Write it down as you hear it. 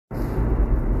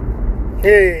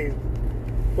Hey,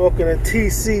 welcome to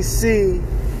TCC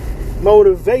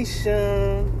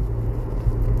Motivation.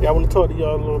 Yeah, I want to talk to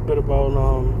y'all a little bit about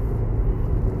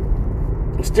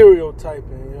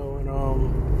stereotyping,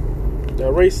 and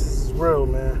that race is real,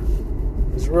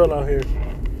 man. It's real out here.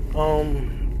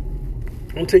 I'm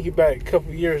gonna take you back a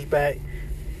couple years back.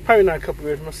 Probably not a couple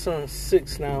years. My son's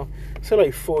 6 now. So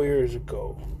like 4 years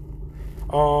ago.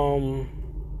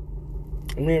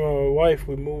 Me and my wife,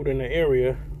 we moved in the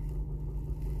area.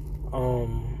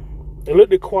 It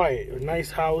looked quiet. It was a nice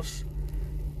house.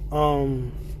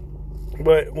 But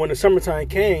when the summertime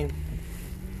came,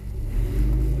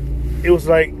 it was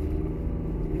like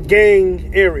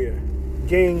gang area.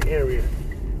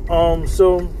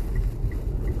 So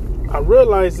I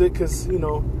realized it because,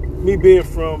 me being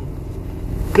from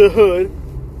the hood,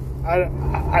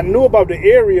 I knew about the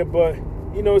area, but,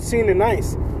 it seemed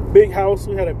nice. Big house.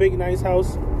 We had a big, nice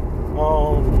house.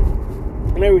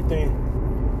 And everything.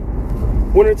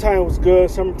 Wintertime was good.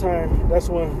 Summertime, that's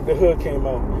when the hood came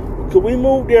out. Cause we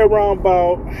moved there around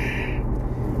about,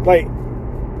 I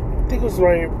think it was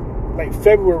like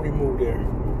February we moved there.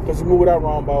 Because we moved out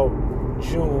around about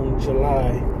June,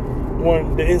 July,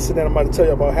 when the incident I'm about to tell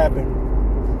you about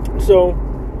happened. So,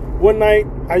 one night,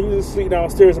 I usually sleep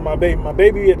downstairs with my baby. My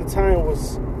baby at the time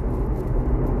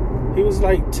he was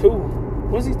like 2.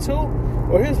 Was he 2?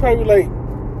 Or he was probably like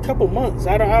a couple months.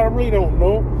 I really don't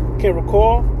know. Can't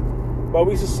recall. But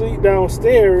we used to sleep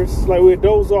downstairs, like we'd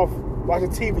doze off, watching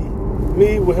TV.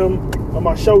 Me with him on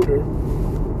my shoulder.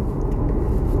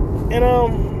 And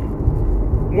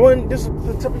this was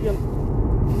the typical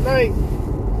night.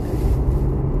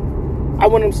 I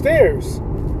went upstairs.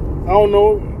 I don't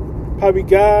know, probably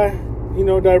guy,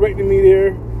 directed me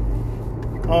there.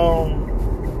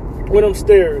 Went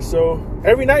upstairs. So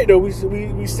every night though, we sit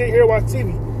here and watch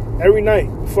TV. Every night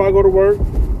before I go to work,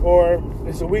 or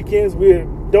it's the weekends, we'd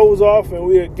doze off and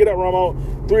we'd get up around about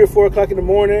 3 or 4 o'clock in the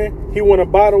morning. He want a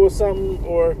bottle or something,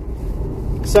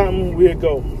 we'd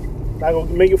go. I go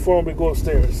make it for him, we go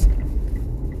upstairs.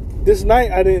 This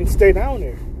night I didn't stay down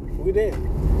there. We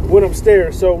didn't. Went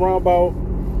upstairs. So around about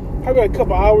probably a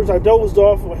couple hours, I dozed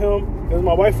off with him. It was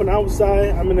my wife on the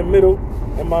outside, I'm in the middle,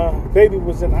 and my baby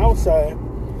was in the outside.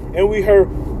 And we heard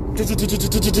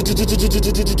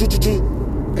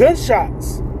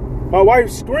gunshots. My wife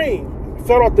screamed,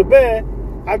 fell off the bed.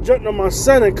 I jumped on my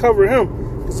son and covered him.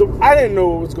 So I didn't know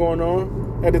what was going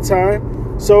on at the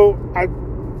time. So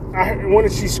when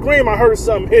she screamed, I heard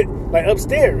something hit like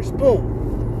upstairs.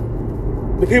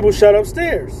 Boom. The people shut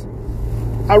upstairs.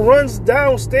 I runs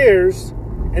downstairs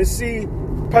and see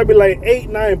probably like 8,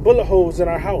 9 bullet holes in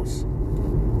our house.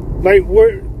 Like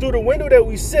through the window that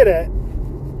we sit at,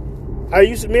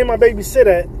 me and my baby sit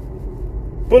at,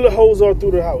 bullet holes all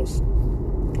through the house.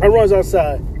 I runs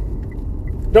outside.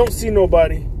 Don't see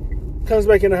nobody. Comes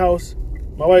back in the house.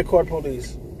 My wife called the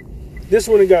police. This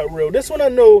one it got real. This one I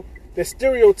know that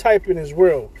stereotyping is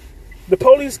real. The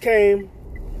police came.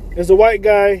 There's a white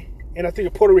guy and I think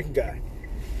a Puerto Rican guy.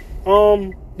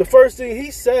 The first thing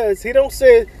he says, he don't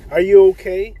say, "Are you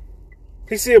okay?"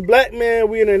 He see a black man.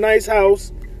 We in a nice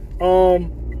house.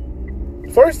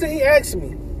 First thing he asked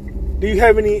me, "Do you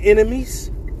have any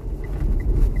enemies?"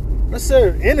 I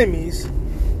said, "Enemies?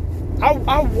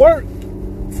 I work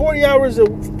 40 hours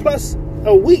plus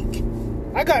a week.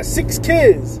 I got 6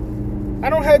 kids. I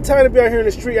don't have time to be out here in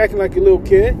the street acting like a little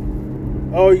kid."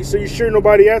 "Oh, so you sure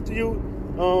nobody after you?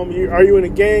 Are you in a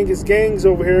gang? It's gangs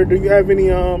over here. Do you have any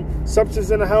substance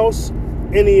in the house?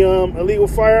 Any illegal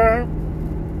firearm?"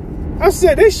 I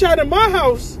said, "They shot in my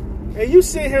house, and you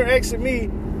sit here asking me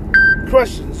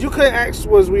questions. You couldn't ask,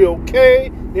 was we okay?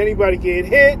 Did anybody get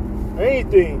hit or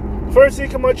anything? First thing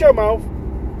come out your mouth,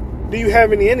 do you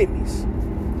have any enemies?"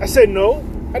 I said, "No,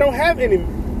 I don't have any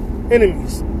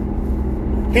enemies."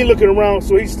 He looking around,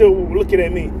 so he's still looking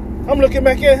at me. I'm looking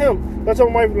back at him. I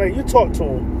told my wife, like, "You talk to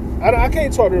him. I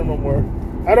can't talk to him no more.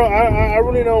 I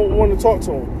really don't want to talk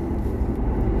to him."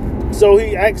 So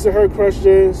he asked her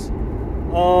questions.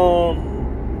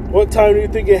 What time do you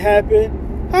think it happened?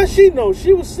 How she know?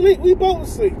 She was asleep. We both was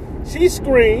asleep. She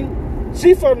screamed.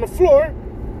 She fell on the floor.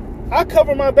 I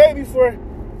covered my baby for.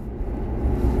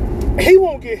 He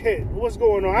won't get hit. What's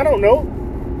going on? I don't know.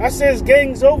 I said,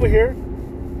 "Gangs over here."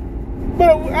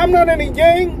 But I'm not in a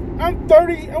gang. I'm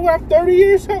 30. I'm 30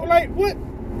 years old. Like, what?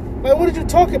 Like, what did you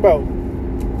talk about?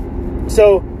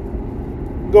 So,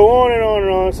 go on and on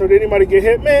and on. So, did anybody get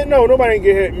hit? Man, no, nobody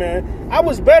get hit, man. I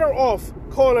was better off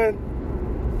calling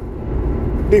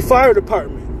the fire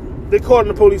department. They called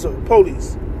the police.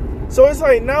 So, it's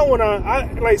like now when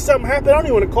I something happened, I don't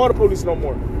even want to call the police no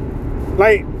more.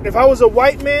 Like, if I was a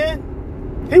white man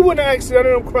He wouldn't have asked none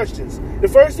of them questions. The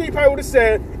first thing he probably would have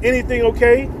said, anything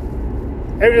okay?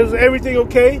 Is everything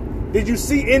okay? Did you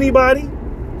see anybody?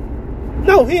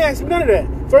 No, he asked me none of that.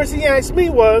 First thing he asked me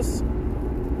was,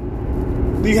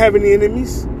 do you have any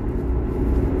enemies?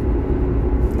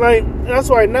 Like, that's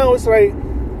why now it's like,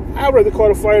 I'd rather call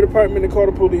the fire department than call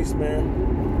the police,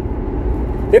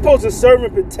 man. They're supposed to serve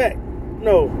and protect.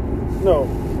 No.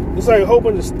 It's like a whole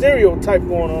bunch of stereotype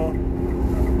going on.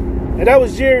 And that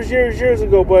was years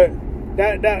ago, but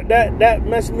that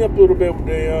messed me up a little bit with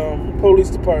the police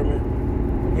department.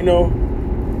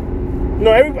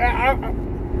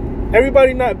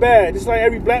 Everybody not bad. Just like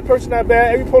every black person not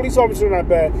bad, every police officer not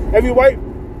bad, every white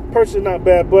person not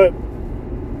bad. But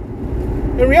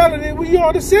in reality, we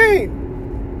all the same.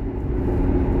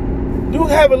 You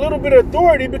have a little bit of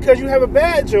authority because you have a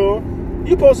badge on.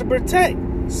 You're supposed to protect,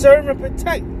 serve and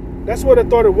protect. That's what I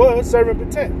thought it was, serve and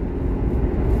protect.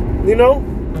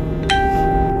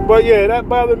 But yeah, that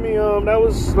bothered me. That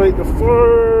was like the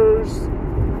first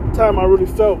time I really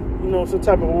felt, some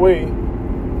type of way.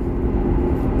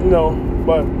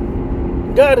 But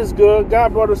God is good.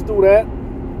 God brought us through that.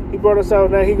 He brought us out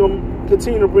of that. He gonna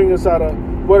continue to bring us out of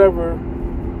whatever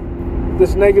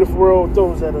this negative world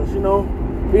throws at us,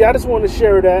 But yeah, I just wanted to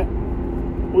share that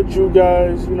with you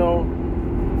guys, I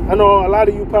know a lot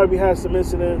of you probably had some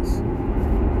incidents,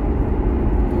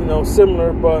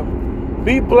 similar, but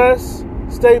be blessed,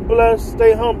 stay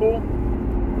humble.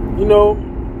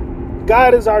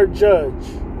 God is our judge.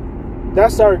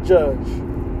 That's our judge.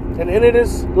 And in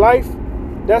this life,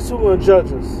 that's who's going to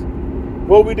judge us.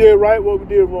 What we did right, what we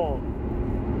did wrong.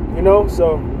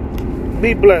 So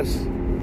be blessed.